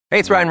Hey,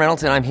 it's Ryan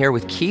Reynolds, and I'm here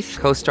with Keith,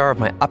 co-star of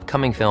my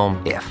upcoming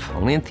film, If,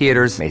 only in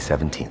theaters May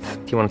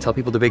 17th. Do you want to tell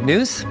people the big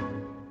news?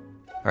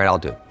 All right, I'll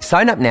do it.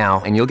 Sign up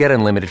now and you'll get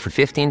unlimited for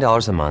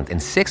 $15 a month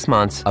and 6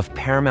 months of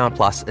Paramount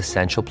Plus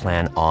Essential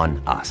Plan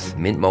on us.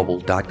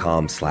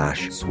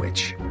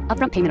 MintMobile.com/switch.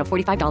 Upfront payment of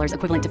 $45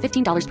 equivalent to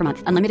 $15 per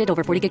month. Unlimited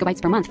over 40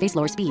 gigabytes per month. Face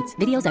lower speeds.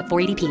 Videos at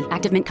 480p.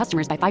 Active Mint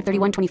customers by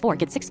 531.24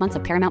 get 6 months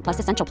of Paramount Plus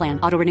Essential Plan.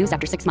 Auto renews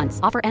after 6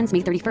 months. Offer ends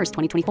May 31st,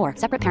 2024.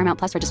 Separate Paramount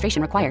Plus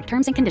registration required.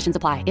 Terms and conditions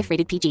apply if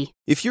rated PG.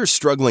 If you're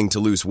struggling to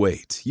lose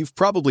weight, you've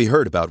probably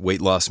heard about weight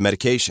loss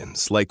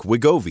medications like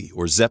Wegovy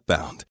or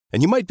Zepbound,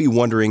 and you might be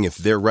wondering if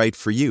they're right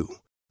for you.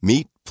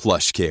 Meet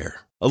PlushCare,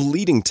 a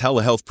leading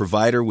telehealth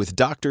provider with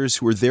doctors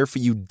who are there for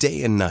you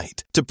day and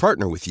night to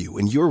partner with you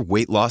in your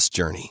weight loss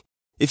journey.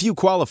 If you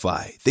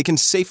qualify, they can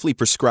safely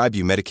prescribe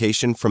you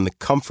medication from the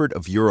comfort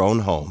of your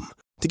own home.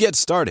 To get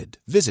started,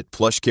 visit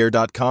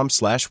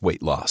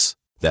plushcare.com/weightloss.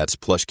 That's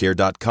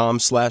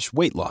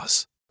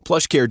plushcare.com/weightloss.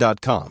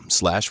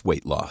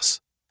 plushcare.com/weightloss.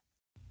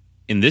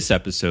 In this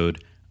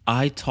episode,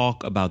 I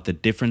talk about the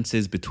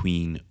differences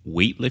between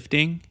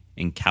weightlifting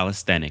and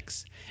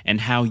calisthenics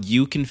and how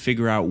you can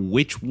figure out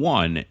which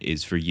one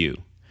is for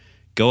you.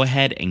 Go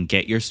ahead and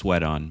get your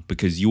sweat on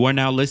because you are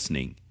now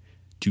listening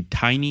to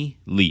Tiny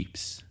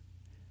Leaps,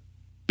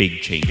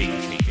 Big Changes.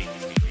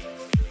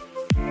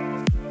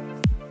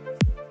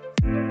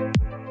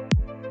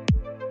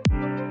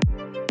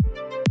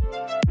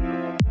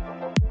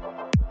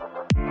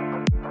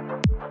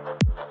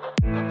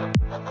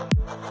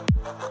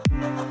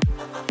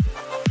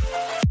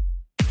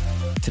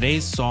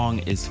 Today's song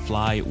is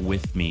Fly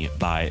With Me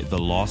by The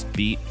Lost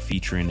Beat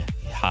featuring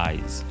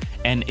Highs.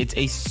 And it's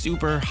a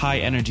super high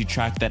energy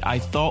track that I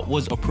thought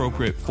was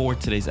appropriate for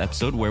today's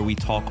episode where we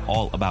talk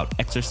all about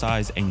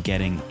exercise and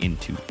getting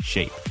into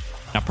shape.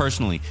 Now,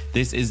 personally,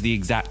 this is the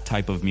exact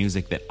type of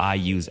music that I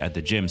use at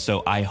the gym,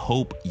 so I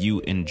hope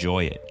you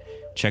enjoy it.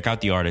 Check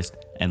out the artist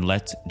and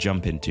let's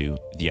jump into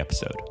the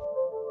episode.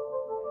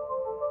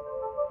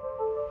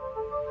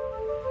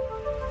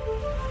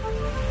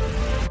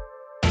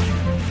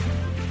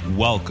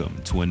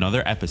 Welcome to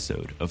another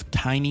episode of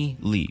Tiny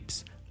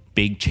Leaps,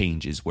 Big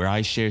Changes, where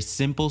I share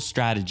simple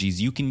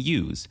strategies you can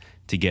use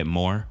to get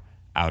more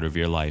out of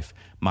your life.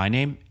 My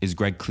name is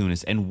Greg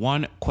Clunis, and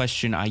one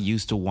question I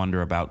used to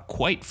wonder about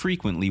quite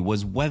frequently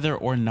was whether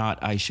or not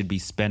I should be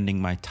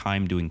spending my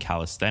time doing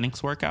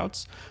calisthenics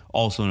workouts,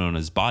 also known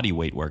as body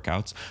weight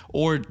workouts,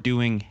 or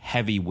doing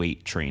heavy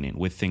weight training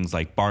with things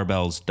like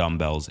barbells,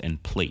 dumbbells,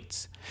 and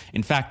plates.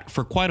 In fact,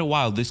 for quite a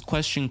while, this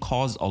question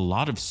caused a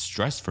lot of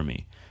stress for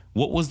me.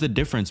 What was the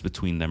difference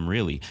between them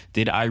really?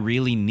 Did I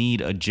really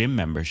need a gym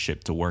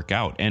membership to work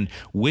out? And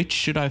which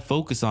should I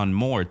focus on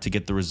more to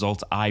get the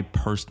results I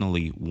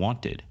personally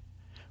wanted?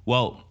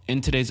 Well,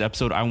 in today's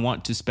episode, I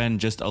want to spend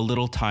just a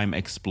little time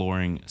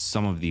exploring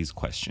some of these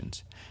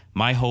questions.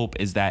 My hope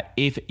is that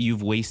if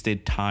you've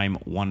wasted time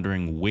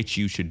wondering which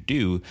you should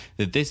do,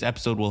 that this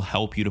episode will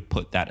help you to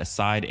put that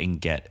aside and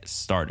get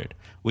started,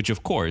 which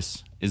of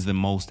course is the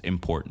most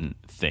important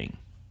thing.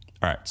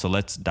 All right, so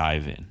let's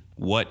dive in.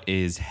 What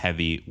is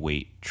heavy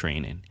weight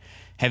training?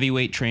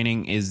 Heavyweight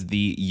training is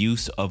the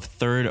use of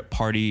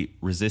third-party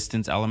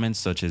resistance elements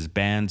such as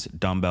bands,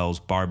 dumbbells,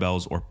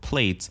 barbells, or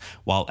plates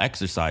while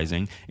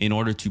exercising in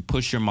order to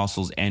push your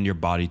muscles and your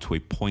body to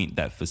a point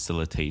that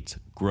facilitates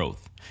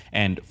growth.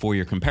 And for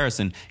your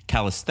comparison,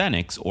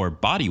 calisthenics or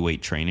body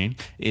weight training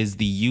is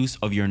the use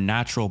of your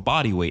natural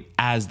body weight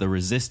as the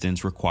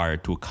resistance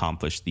required to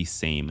accomplish the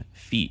same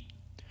feat.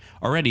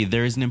 Already,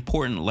 there is an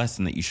important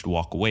lesson that you should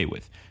walk away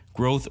with.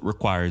 Growth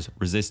requires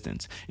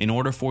resistance. In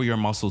order for your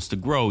muscles to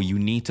grow, you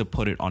need to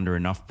put it under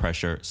enough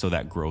pressure so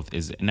that growth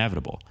is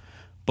inevitable.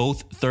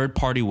 Both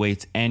third-party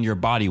weights and your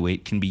body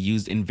weight can be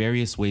used in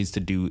various ways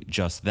to do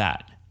just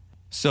that.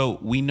 So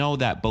we know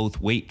that both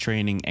weight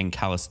training and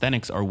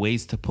calisthenics are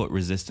ways to put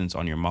resistance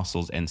on your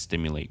muscles and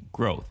stimulate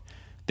growth.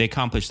 They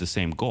accomplish the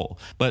same goal,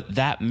 but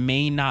that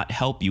may not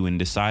help you in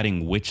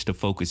deciding which to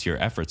focus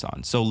your efforts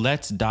on. So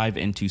let's dive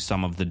into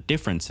some of the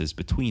differences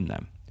between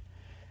them.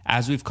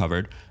 As we've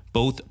covered,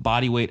 both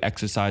bodyweight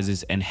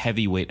exercises and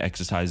heavyweight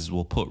exercises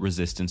will put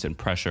resistance and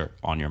pressure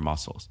on your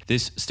muscles.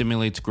 This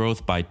stimulates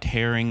growth by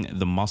tearing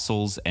the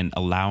muscles and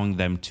allowing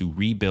them to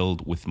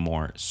rebuild with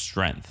more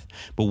strength.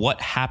 But what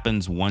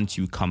happens once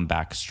you come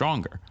back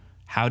stronger?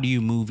 How do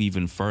you move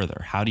even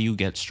further? How do you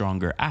get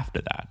stronger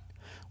after that?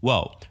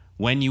 Well,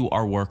 when you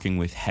are working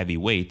with heavy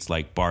weights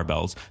like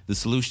barbells, the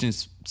solution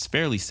is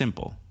fairly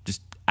simple.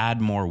 Just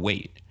add more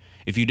weight.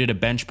 If you did a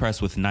bench press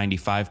with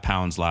 95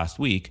 pounds last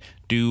week,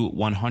 do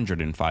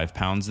 105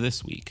 pounds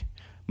this week.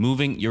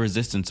 Moving your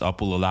resistance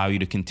up will allow you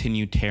to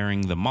continue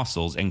tearing the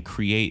muscles and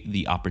create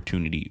the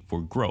opportunity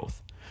for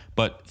growth.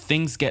 But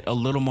things get a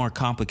little more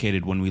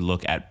complicated when we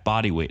look at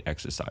bodyweight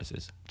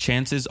exercises.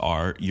 Chances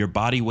are your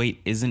body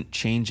weight isn't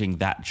changing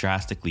that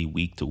drastically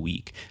week to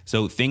week,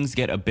 so things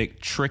get a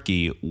bit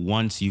tricky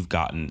once you've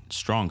gotten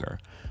stronger.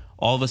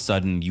 All of a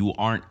sudden, you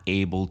aren't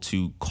able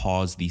to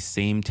cause the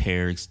same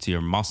tears to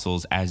your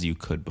muscles as you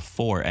could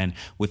before. And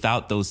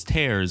without those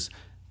tears,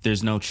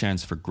 there's no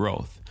chance for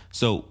growth.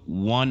 So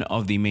one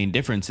of the main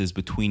differences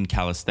between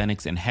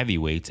calisthenics and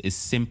heavyweights is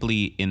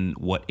simply in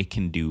what it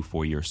can do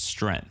for your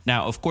strength.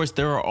 Now, of course,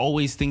 there are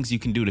always things you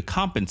can do to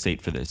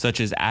compensate for this, such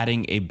as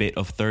adding a bit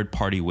of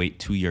third-party weight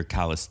to your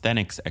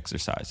calisthenics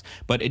exercise.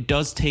 But it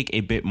does take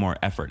a bit more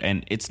effort,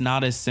 and it's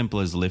not as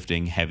simple as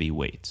lifting heavy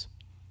weights.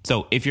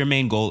 So if your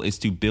main goal is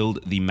to build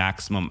the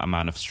maximum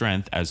amount of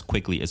strength as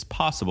quickly as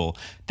possible,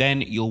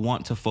 then you'll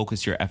want to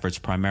focus your efforts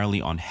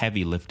primarily on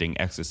heavy lifting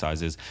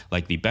exercises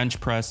like the bench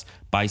press,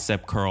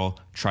 bicep curl,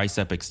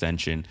 tricep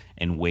extension,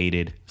 and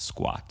weighted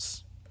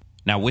squats.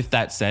 Now, with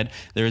that said,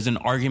 there is an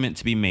argument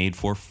to be made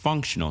for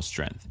functional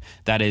strength.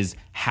 That is,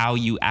 how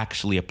you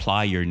actually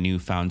apply your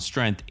newfound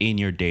strength in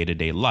your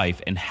day-to-day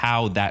life and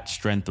how that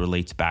strength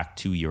relates back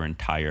to your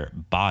entire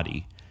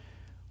body.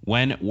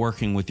 When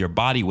working with your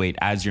body weight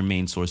as your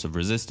main source of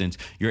resistance,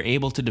 you're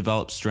able to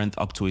develop strength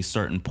up to a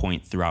certain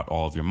point throughout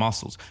all of your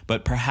muscles.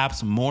 But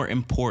perhaps more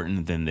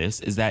important than this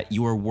is that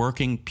you are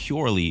working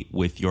purely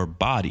with your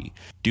body.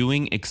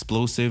 Doing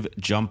explosive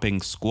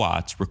jumping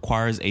squats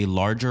requires a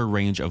larger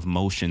range of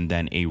motion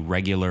than a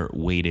regular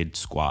weighted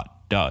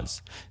squat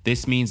does.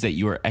 This means that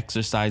you are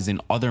exercising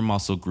other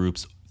muscle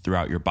groups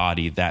throughout your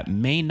body that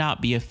may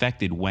not be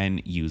affected when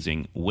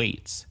using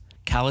weights.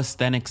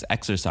 Calisthenics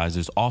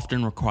exercises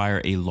often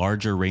require a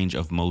larger range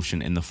of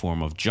motion in the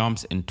form of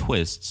jumps and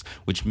twists,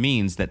 which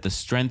means that the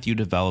strength you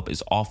develop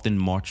is often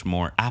much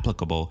more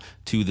applicable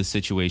to the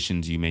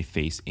situations you may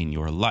face in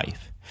your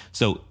life.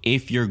 So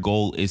if your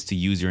goal is to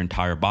use your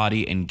entire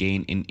body and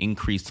gain an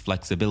increased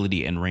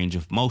flexibility and range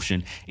of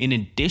motion, in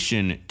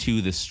addition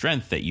to the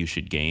strength that you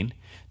should gain,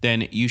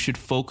 then you should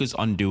focus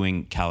on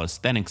doing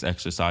calisthenics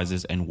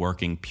exercises and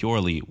working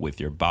purely with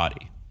your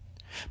body.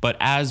 But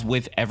as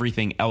with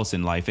everything else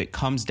in life, it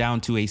comes down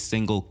to a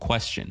single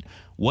question.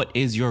 What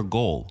is your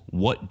goal?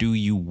 What do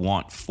you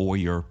want for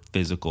your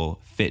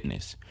physical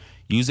fitness?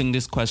 Using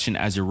this question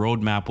as your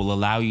roadmap will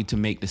allow you to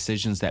make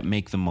decisions that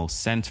make the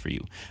most sense for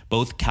you.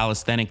 Both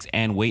calisthenics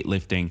and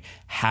weightlifting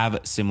have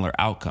similar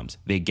outcomes.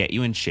 They get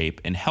you in shape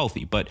and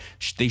healthy, but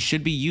they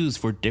should be used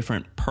for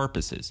different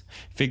purposes.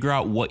 Figure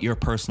out what your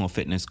personal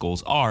fitness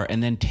goals are,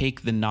 and then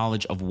take the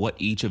knowledge of what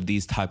each of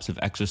these types of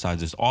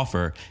exercises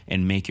offer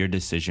and make your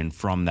decision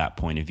from that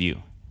point of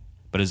view.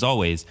 But as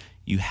always,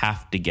 you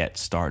have to get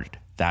started.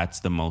 That's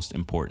the most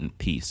important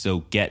piece.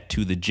 So get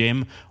to the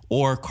gym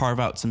or carve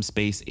out some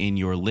space in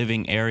your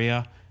living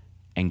area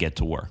and get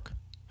to work.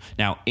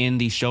 Now, in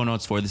the show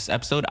notes for this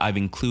episode, I've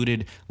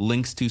included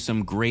links to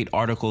some great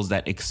articles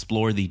that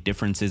explore the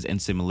differences and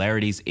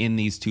similarities in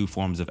these two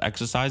forms of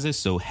exercises.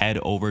 So head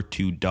over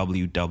to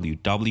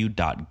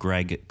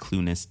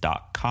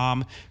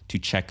www.gregclunis.com to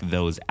check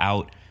those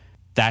out.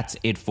 That's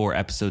it for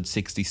episode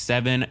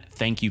 67.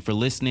 Thank you for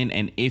listening.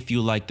 And if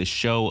you like the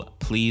show,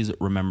 please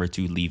remember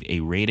to leave a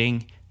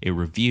rating, a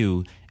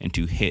review, and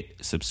to hit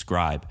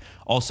subscribe.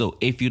 Also,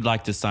 if you'd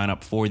like to sign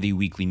up for the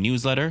weekly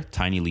newsletter,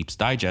 Tiny Leaps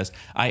Digest,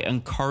 I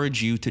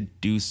encourage you to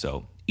do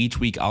so. Each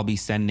week, I'll be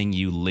sending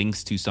you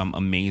links to some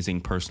amazing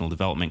personal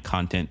development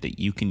content that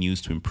you can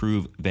use to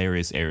improve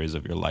various areas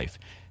of your life.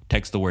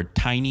 Text the word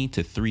TINY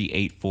to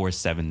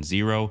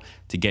 38470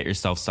 to get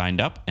yourself signed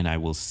up, and I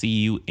will see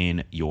you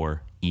in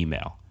your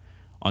email.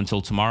 Until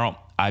tomorrow,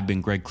 I've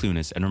been Greg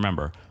Clunis, and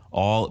remember,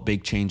 all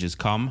big changes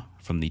come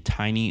from the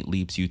tiny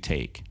leaps you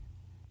take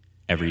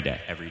every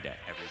day.